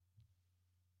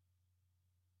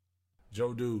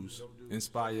Joe Dews,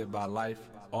 inspired by life,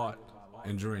 art,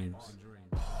 and dreams.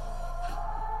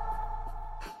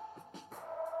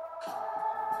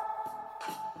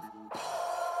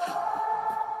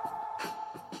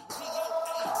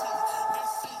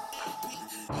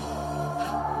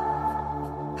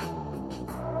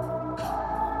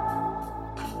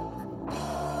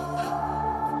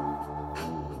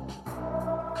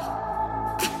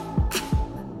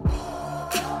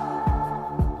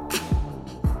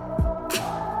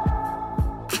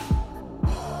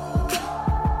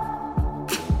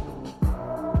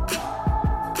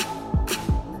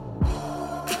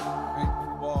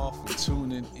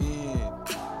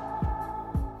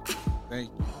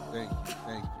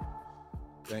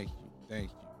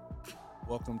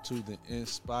 Welcome to the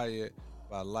Inspired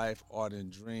by Life, Art,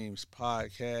 and Dreams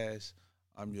podcast.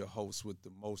 I'm your host with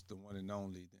the most, the one and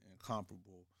only, the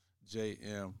incomparable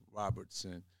J.M.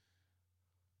 Robertson.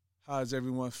 How's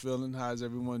everyone feeling? How's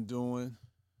everyone doing?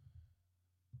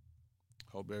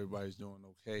 Hope everybody's doing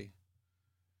okay.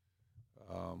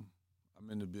 I'm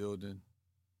in the building.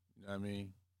 You know what I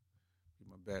mean? Keep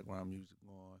my background music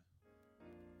going.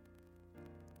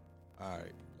 All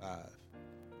right, live.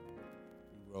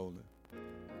 We rolling.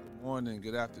 Good morning,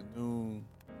 good afternoon,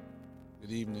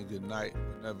 good evening, good night,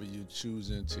 whenever you're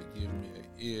choosing to give me an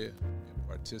ear and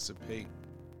participate.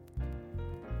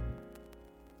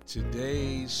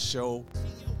 Today's show,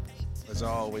 as I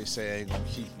always say, I ain't gonna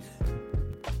keep you.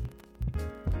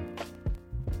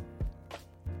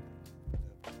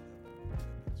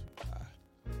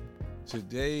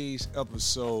 Today's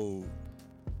episode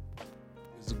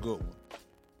is a good one.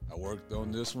 I worked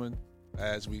on this one.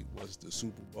 Last week was the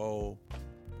Super Bowl,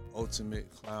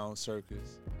 Ultimate Clown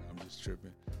Circus. I'm just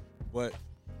tripping. But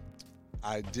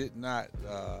I did not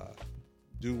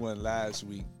do one last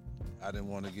week. I didn't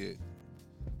want to get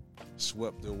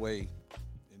swept away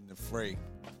in the fray.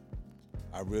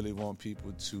 I really want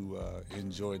people to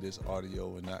enjoy this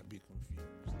audio and not be confused.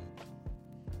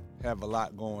 And have a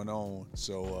lot going on.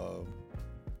 So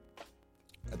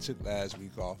I took last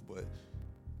week off, but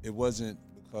it wasn't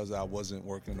because I wasn't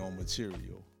working on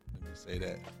material. Let me say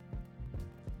that.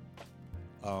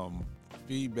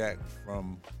 Feedback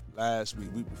from last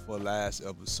week before last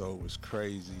episode was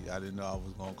crazy. I didn't know I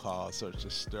was going to cause such a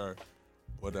stir.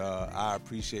 But I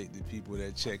appreciate the people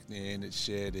that checked in, that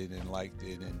shared it and liked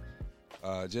it,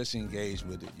 and just engaged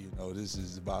with it. You know, this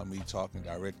is about me talking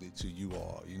directly to you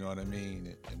all. You know what I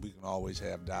mean? And we can always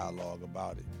have dialogue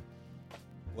about it.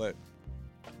 But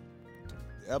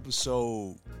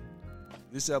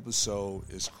this episode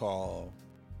is called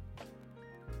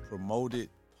Promoted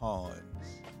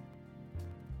Pawns.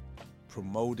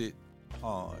 Promoted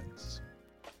Pawns.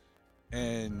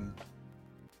 And,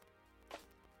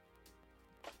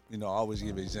 you know, I always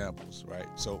give examples, right?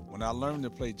 So when I learned to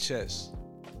play chess,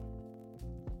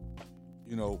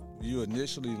 you know, you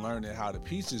initially learning how the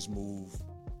pieces move,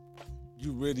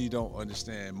 you really don't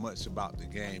understand much about the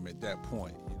game at that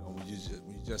point, you know, when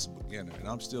you're just a beginner. And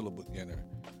I'm still a beginner.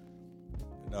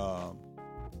 The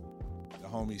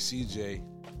homie CJ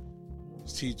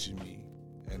was teaching me,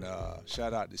 and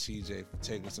shout out to CJ for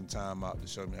taking some time out to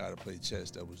show me how to play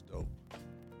chess. That was dope.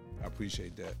 I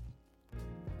appreciate that.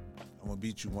 I'm gonna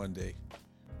beat you one day.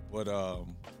 But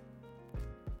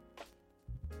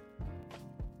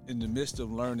in the midst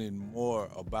of learning more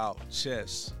about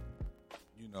chess,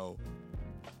 you know,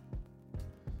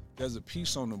 there's a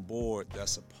piece on the board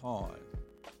that's a pawn,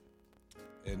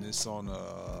 and it's on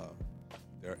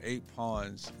there are 8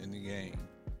 pawns in the game,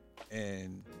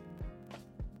 and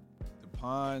the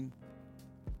pawn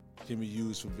can be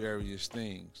used for various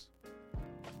things.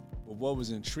 But what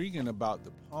was intriguing about the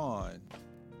pawn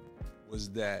was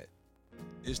that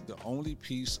it's the only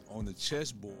piece on the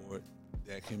chessboard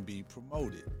that can be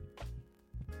promoted.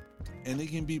 And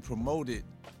it can be promoted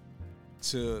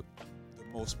to the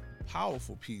most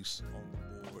powerful piece on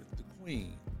the board, the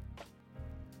queen.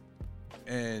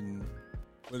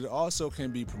 But it also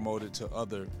can be promoted to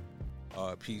other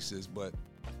pieces, but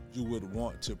you would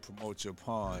want to promote your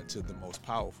pawn to the most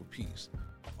powerful piece.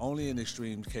 Only in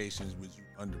extreme cases would you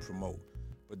under-promote.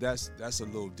 But that's a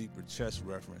little deeper chess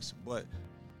reference. But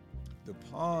the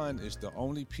pawn is the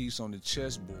only piece on the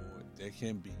chessboard that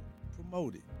can be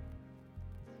promoted.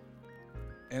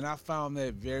 And I found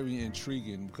that very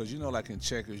intriguing because, you know, like in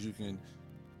checkers, you can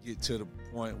get to the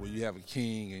point where you have a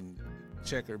king and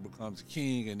checker becomes a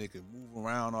king and it can move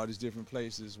around all these different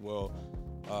places. Well,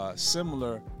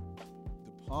 similar,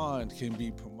 the pawn can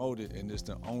be promoted, and it's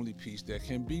the only piece that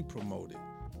can be promoted.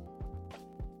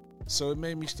 So it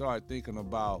made me start thinking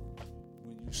about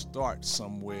when you start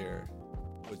somewhere,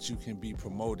 but you can be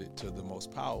promoted to the most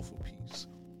powerful piece.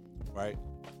 right?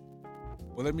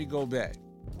 Well, let me go back,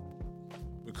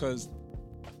 because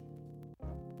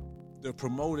the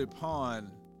promoted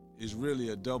pawn is really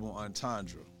a double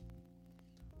entendre.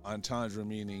 Entendre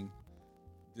meaning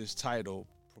this title,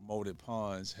 Promoted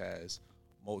Pawns, has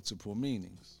multiple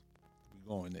meanings.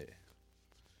 We're going there.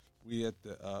 We at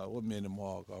the, what minute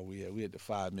mark are we at? We at the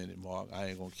 5-minute mark. I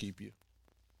ain't going to keep you.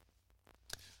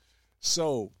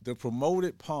 So, the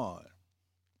promoted pawn,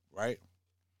 right?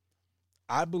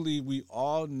 I believe we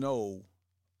all know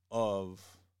of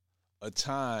a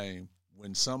time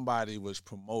when somebody was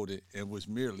promoted and was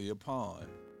merely a pawn.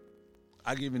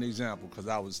 I'll give you an example, because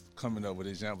I was coming up with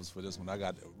examples for this one. I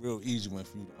got a real easy one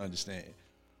for you to understand,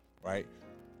 right?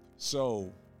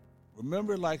 So,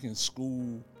 remember like in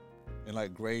school, in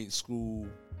like grade school,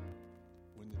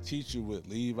 when the teacher would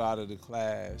leave out of the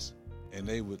class and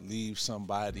they would leave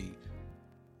somebody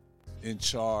in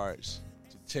charge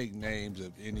to take names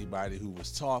of anybody who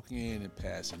was talking and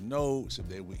passing notes, if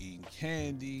they were eating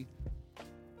candy,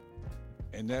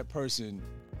 and that person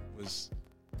was,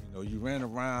 you ran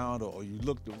around or you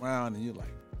looked around and you're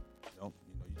like, you're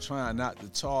trying not to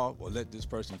talk or let this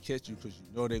person catch you, because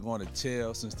they're going to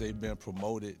tell, since they've been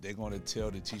promoted, they're going to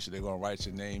tell the teacher, they're going to write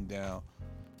your name down.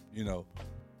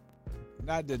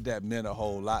 Not that that meant a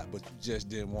whole lot, but you just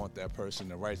didn't want that person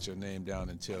to write your name down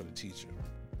and tell the teacher.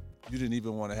 You didn't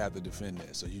even want to have to defend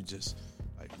that, so you just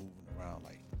like moving around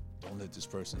like, don't let this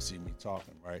person see me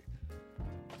talking, right?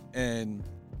 And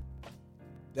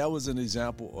that was an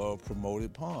example of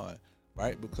promoted pawn,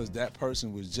 right? Because that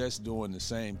person was just doing the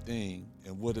same thing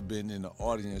and would have been in the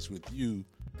audience with you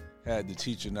had the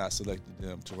teacher not selected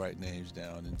them to write names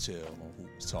down and tell on who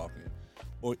was talking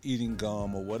or eating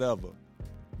gum or whatever.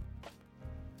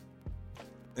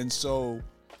 And so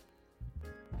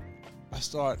I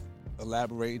start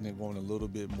elaborating and going a little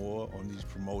bit more on these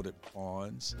promoted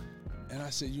pawns. And I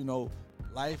said,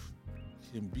 life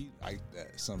can be like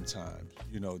that sometimes.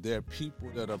 There are people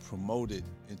that are promoted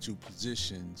into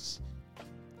positions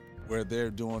where they're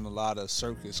doing a lot of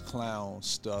circus clown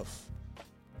stuff,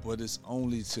 but it's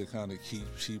only to kind of keep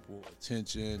people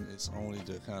attention. It's only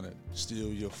to kind of steal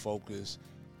your focus.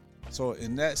 So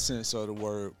in that sense of the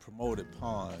word, promoted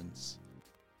pawns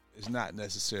is not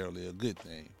necessarily a good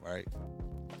thing, right?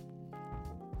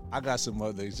 I got some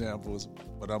other examples,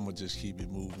 but I'm going to just keep it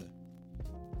moving.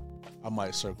 I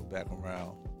might circle back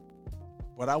around.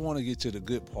 But I want to get to the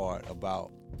good part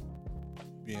about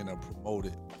being a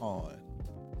promoted pawn.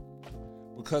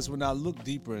 Because when I look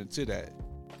deeper into that,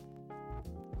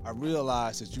 I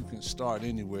realized that you can start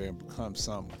anywhere and become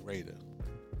something greater.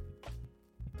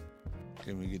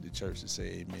 Can we get the church to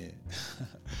say amen?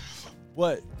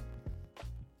 But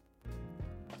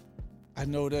I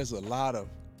know there's a lot of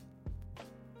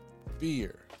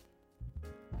fear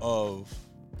of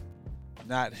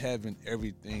not having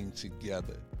everything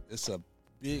together. It's a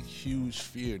big, huge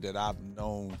fear that I've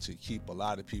known to keep a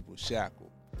lot of people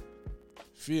shackled.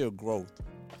 Fear of growth,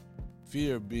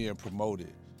 fear of being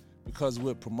promoted, because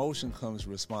with promotion comes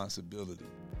responsibility.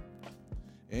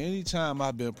 And anytime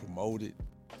I've been promoted,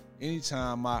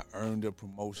 anytime I earned a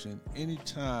promotion,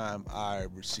 anytime I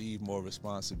received more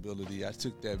responsibility, I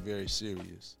took that very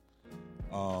serious.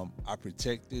 I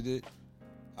protected it.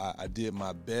 I did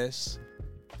my best.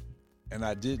 And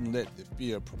I didn't let the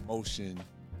fear of promotion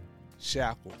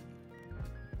shackle me.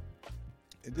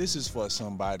 And this is for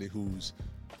somebody who's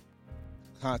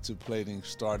contemplating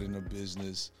starting a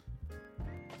business,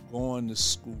 going to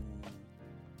school,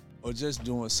 or just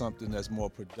doing something that's more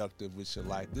productive with your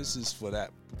life. This is for that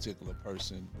particular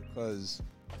person, because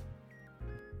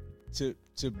to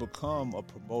become a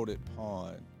promoted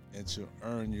pawn and to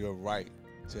earn your right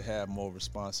to have more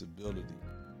responsibility,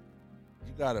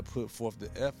 you got to put forth the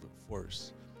effort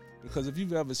first. Because if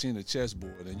you've ever seen a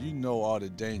chessboard and you know all the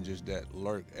dangers that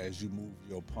lurk as you move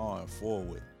your pawn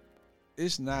forward,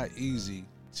 it's not easy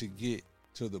to get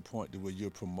to the point to where you're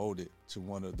promoted to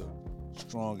one of the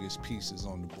strongest pieces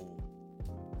on the board.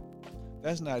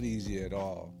 That's not easy at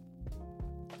all.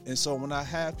 And so when I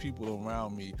have people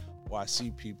around me, or I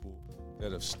see people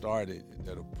that have started and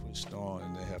that have pushed on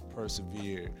and that have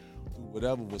persevered through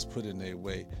whatever was put in their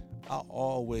way, I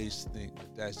always think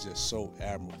that that's just so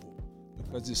admirable,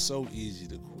 because it's so easy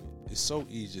to quit. It's so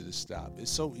easy to stop.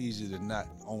 It's so easy to not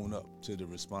own up to the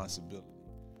responsibility.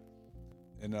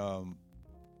 And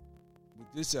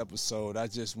with this episode, I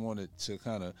just wanted to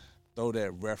kind of throw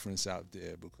that reference out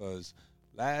there, because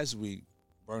last week,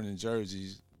 Burning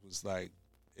Jerseys was like,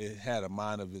 it had a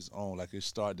mind of its own. Like, it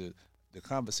started, the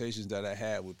conversations that I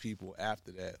had with people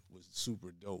after that was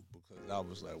super dope, because I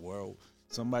was like, well,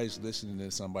 somebody's listening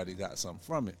and somebody got something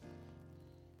from it.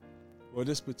 Well,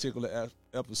 this particular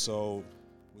episode,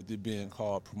 with it being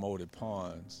called Promoted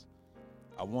Pawns,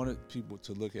 I wanted people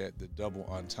to look at the double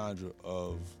entendre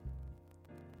of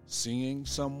seeing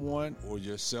someone or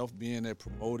yourself being a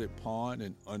promoted pawn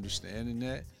and understanding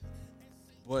that.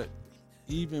 But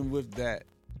even with that,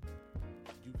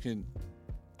 you can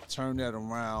turn that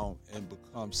around and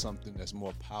become something that's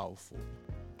more powerful.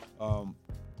 1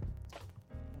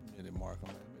 minute mark,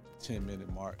 I'm at the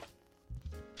 10-minute mark.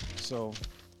 So,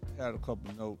 I had a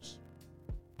couple notes.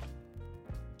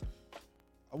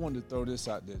 I wanted to throw this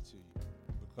out there to you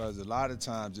because a lot of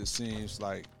times it seems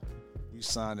like we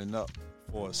signing up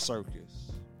for a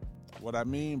circus. What I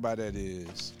mean by that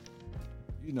is,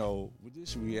 you know, with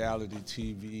this reality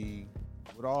TV,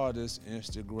 with all this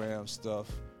Instagram stuff,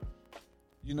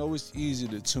 you know, it's easy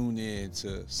to tune in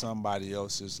to somebody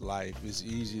else's life. It's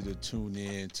easy to tune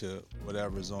in to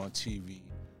whatever's on TV,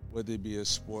 whether it be a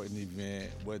sporting event,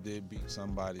 whether it be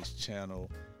somebody's channel.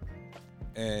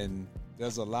 And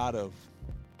there's a lot of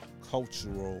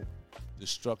cultural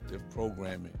destructive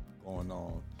programming going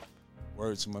on.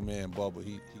 Word to my man Bubba,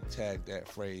 he tagged that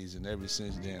phrase, and ever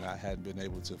since then I hadn't been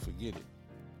able to forget it.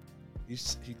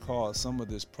 He called some of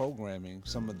this programming,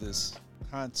 some of this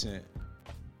content,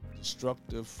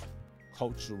 destructive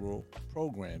cultural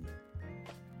programming.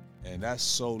 And that's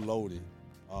so loaded.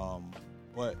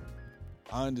 But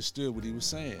I understood what he was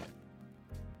saying.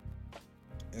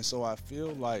 And so I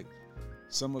feel like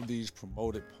some of these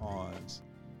promoted pawns,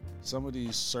 some of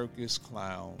these circus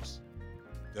clowns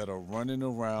that are running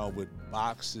around with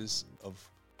buckets of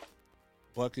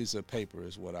paper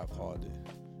is what I called it.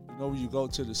 You know, when you go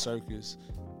to the circus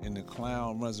and the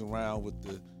clown runs around with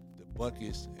the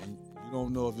buckets and you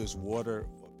don't know if there's water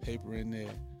or paper in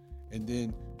there, and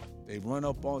then they run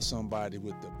up on somebody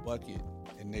with the bucket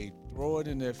and they throw it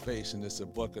in their face and it's a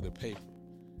bucket of paper.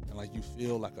 And like you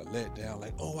feel like a letdown,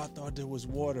 like, oh, I thought there was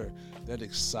water. That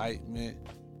excitement,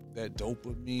 that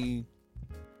dopamine,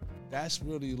 that's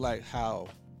really like how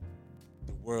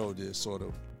the world is sort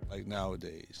of like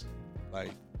nowadays.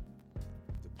 Like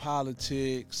the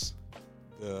politics,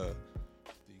 the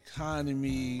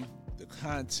economy, the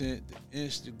content, the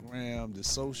Instagram, the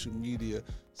social media,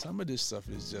 some of this stuff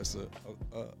is just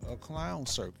a clown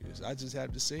circus. I just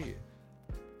have to say it.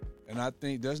 And I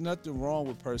think there's nothing wrong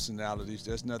with personalities.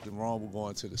 There's nothing wrong with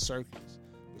going to the circus.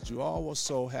 But you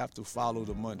also have to follow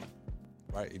the money,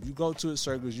 right? If you go to a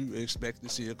circus, you expect to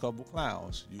see a couple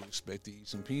clowns. You expect to eat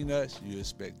some peanuts. You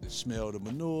expect to smell the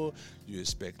manure. You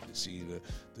expect to see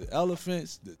the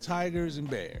elephants, the tigers, and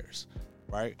bears,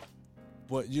 right?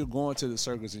 But you're going to the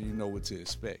circus and you know what to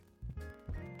expect.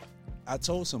 I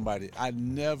told somebody I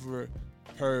never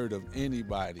heard of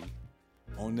anybody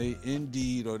on their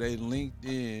Indeed or their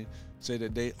LinkedIn say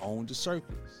that they own the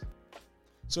circus.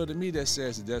 So to me, that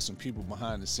says that there's some people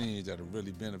behind the scenes that are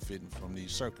really benefiting from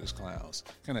these circus clowns.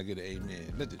 Can I get an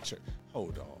amen? Let the church,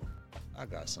 hold on. I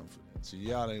got something for that. So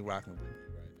y'all ain't rocking with me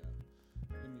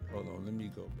right now. Hold on, let me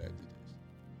go back to this.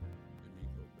 Let me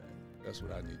go back. That's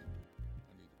what I need to do.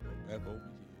 I need to go back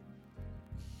over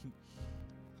here.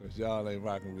 Because y'all ain't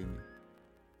rocking with me.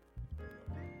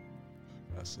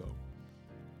 That's so.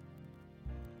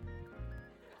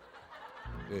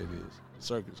 There it is.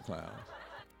 Circus clowns.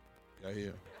 Y'all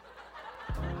hear?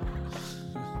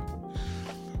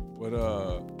 But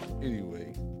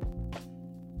anyway,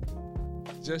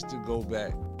 just to go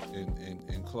back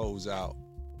and close out,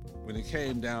 when it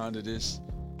came down to this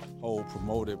whole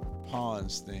promoted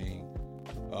pawns thing,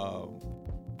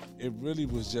 it really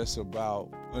was just about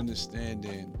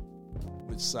understanding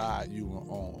which side you were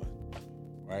on,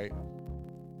 right?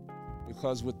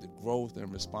 Because with the growth and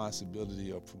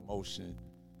responsibility of promotion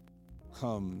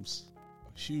comes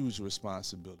a huge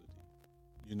responsibility.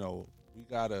 You know, we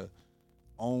gotta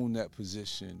own that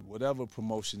position, whatever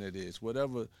promotion it is,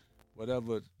 whatever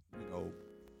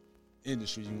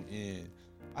industry you're in.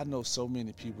 I know so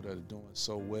many people that are doing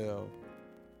so well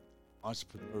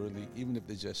entrepreneurially, even if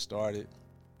they just started,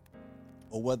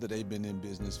 or whether they've been in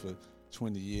business for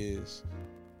 20 years,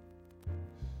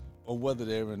 or whether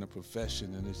they're in a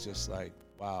profession and it's just like,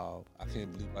 wow, I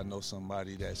can't believe I know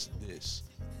somebody that's this.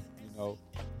 You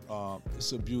know,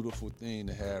 it's a beautiful thing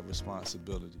to have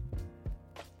responsibility.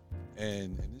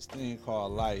 And this thing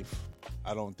called life,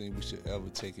 I don't think we should ever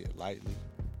take it lightly.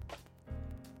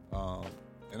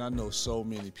 And I know so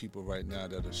many people right now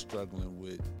that are struggling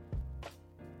with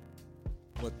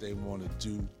what they want to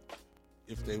do,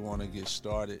 if they want to get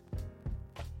started.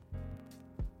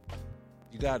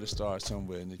 You got to start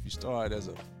somewhere, and if you start as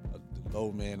a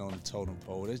low man on the totem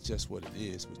pole, that's just what it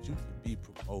is. But you can be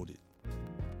promoted.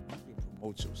 You can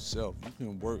promote yourself. You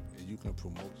can work and you can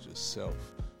promote yourself.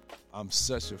 I'm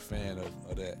such a fan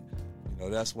of that. You know,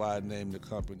 that's why I named the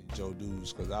company Joe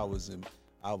Dudes, because I was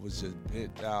just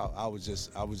bent out. I was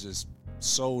just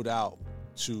sold out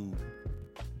to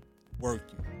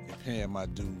working and paying my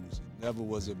dues. It never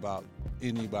was about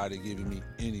anybody giving me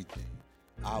anything.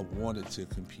 I wanted to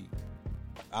compete.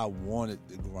 I wanted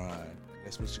the grind.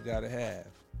 That's what you gotta have.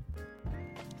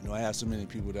 You know, I have so many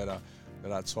people that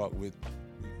I talk with,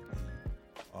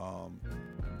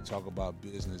 talk about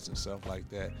business and stuff like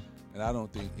that, and I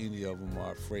don't think any of them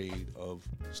are afraid of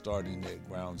starting at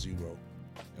ground zero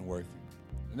and working.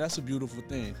 And that's a beautiful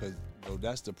thing, because you know,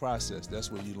 that's the process.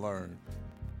 That's what you learn,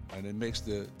 and it makes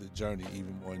the journey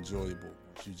even more enjoyable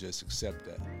once you just accept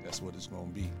that. That's what it's going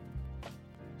to be.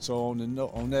 So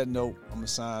on that note, I'm gonna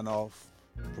sign off.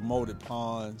 Promoted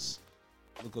Ponds.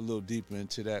 Look a little deeper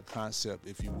into that concept,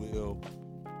 if you will.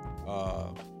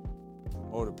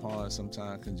 Promoted Ponds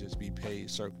sometimes can just be paid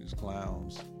circus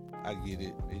clowns. I get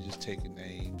it. They just taking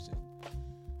names and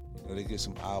you know, they get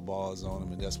some eyeballs on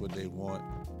them, and that's what they want.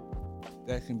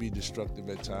 That can be destructive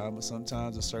at times, but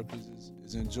sometimes a circus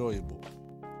is enjoyable.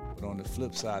 But on the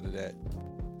flip side of that,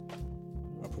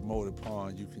 a promoted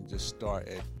pond, you can just start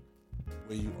at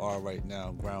where you are right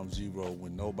now, ground zero,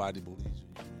 when nobody believes you.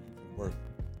 You can work.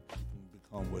 You can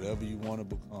become whatever you want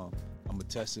to become. I'm a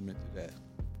testament to that.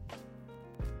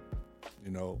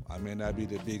 You know, I may not be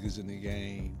the biggest in the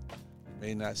game. You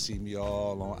may not see me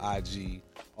all on IG,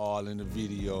 all in the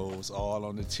videos, all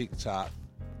on the TikTok.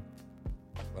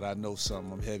 But I know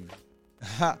something, I'm heavy.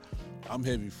 I'm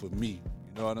heavy for me.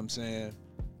 You know what I'm saying?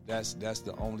 That's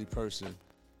the only person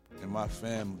in my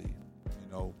family,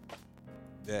 you know,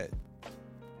 that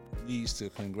needs to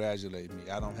congratulate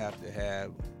me. I don't have to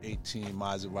have 18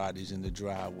 Maseratis in the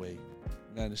driveway.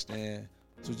 You understand?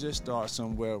 So just start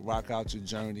somewhere, rock out your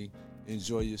journey,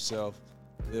 enjoy yourself,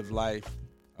 live life.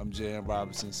 I'm J.M.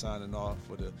 Robinson signing off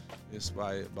for the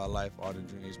Inspired by Life, Art and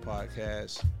Dreams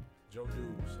podcast. Joe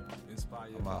Dudes,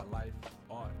 inspired by life,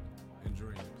 art,